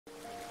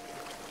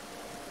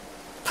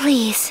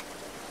Please,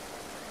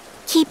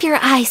 keep your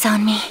eyes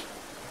on me.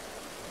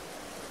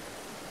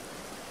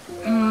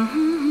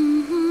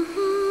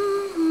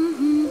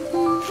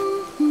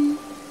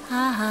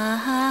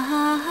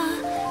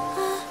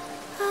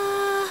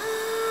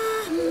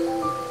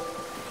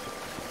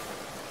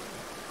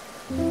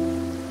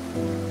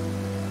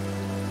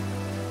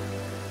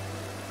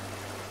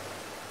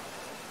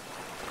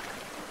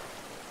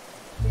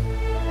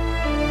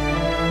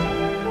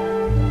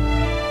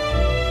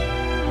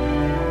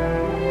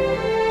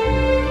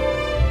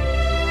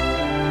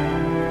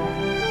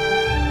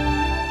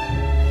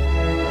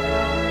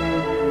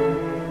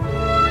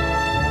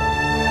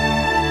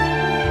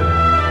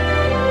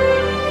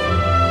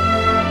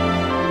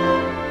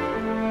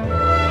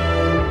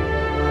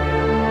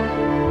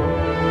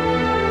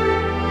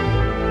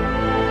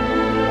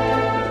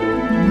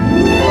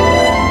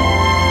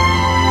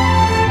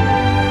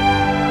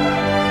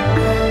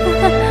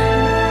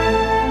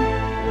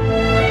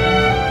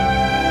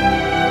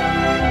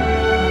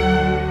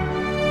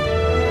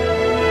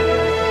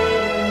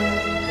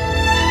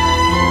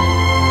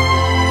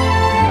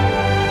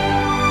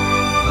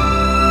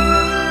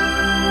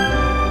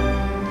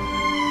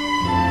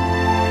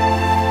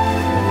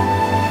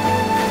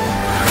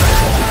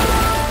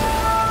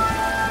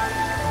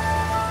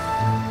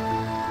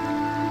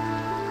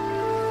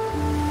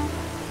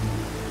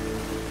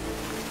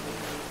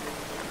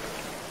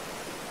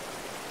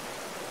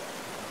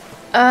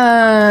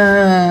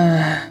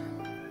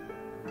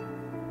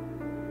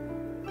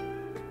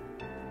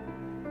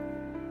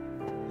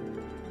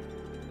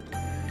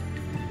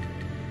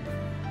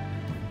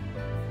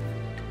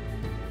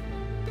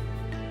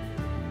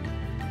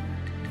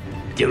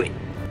 Do it.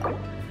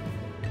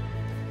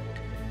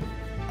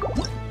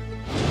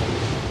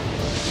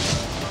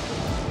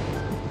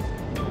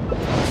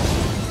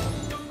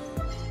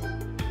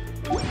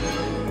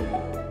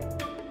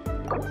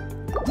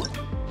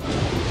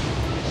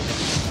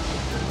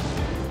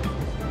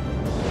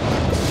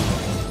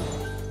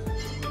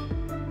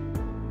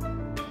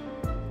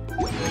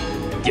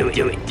 Do it,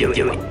 do it, do it,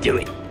 do it, do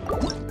it.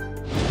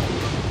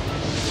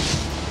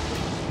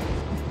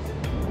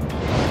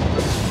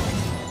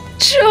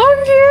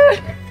 Chongyun!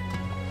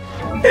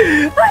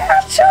 I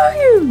got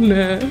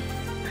Chongyun!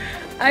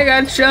 I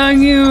got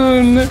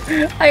Chongyun!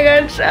 I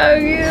got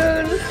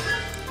Chongyun!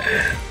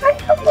 I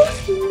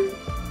almost...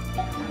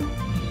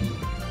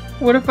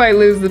 What if I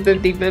lose the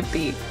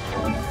 50-50?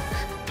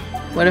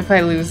 What if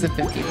I lose the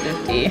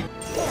 50-50?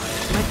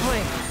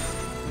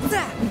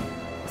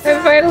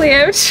 I finally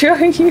have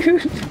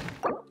Chongyun!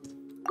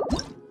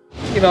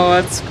 You know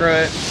what? Screw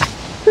it.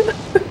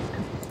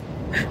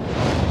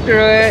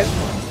 Screw it.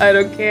 I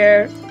don't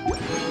care.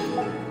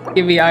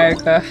 Give me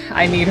Ayaka.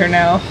 I need her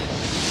now.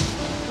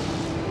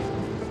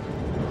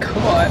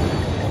 Come on.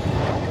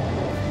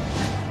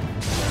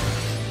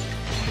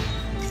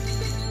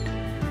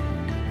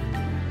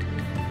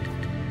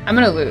 I'm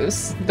gonna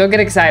lose. Don't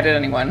get excited,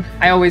 anyone.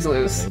 I always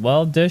lose.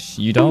 Well, Dish,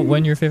 you don't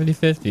win your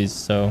 50-50s,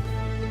 so...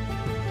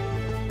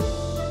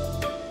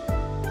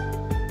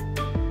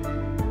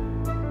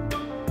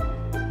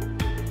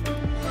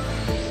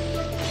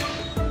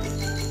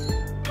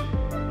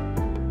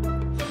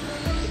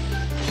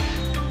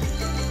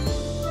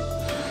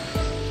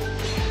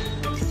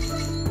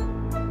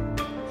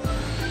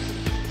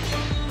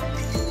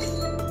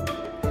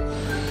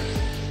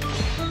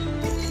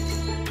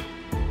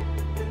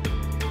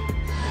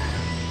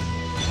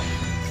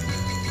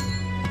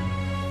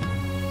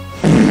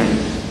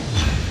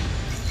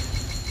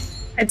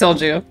 I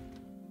told you.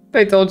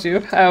 I told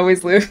you. I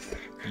always lose.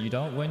 You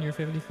don't win your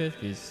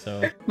 50-50s,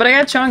 so... But I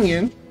got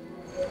Chongyun.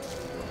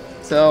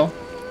 So...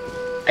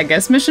 I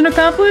guess mission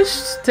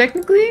accomplished,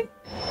 technically?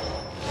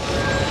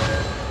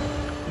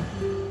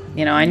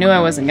 You know, I knew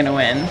I wasn't gonna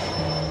win.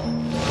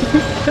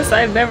 Because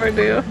I never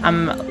do.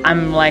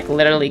 I'm like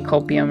literally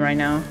copium right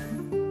now.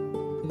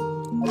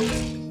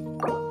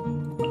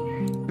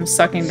 I'm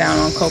sucking down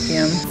on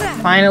copium.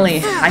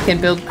 Finally, I can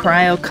build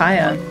Cryo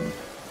Kaya.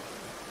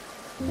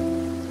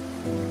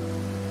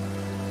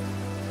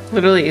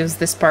 Literally, it was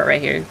this part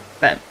right here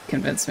that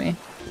convinced me.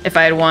 If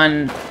I had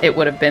won, it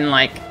would have been,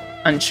 like,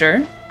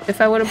 unsure if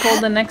I would have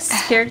pulled the next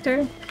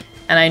character.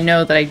 And I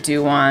know that I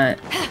do want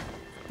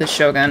the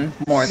Shogun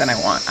more than I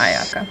want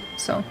Ayaka,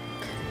 so...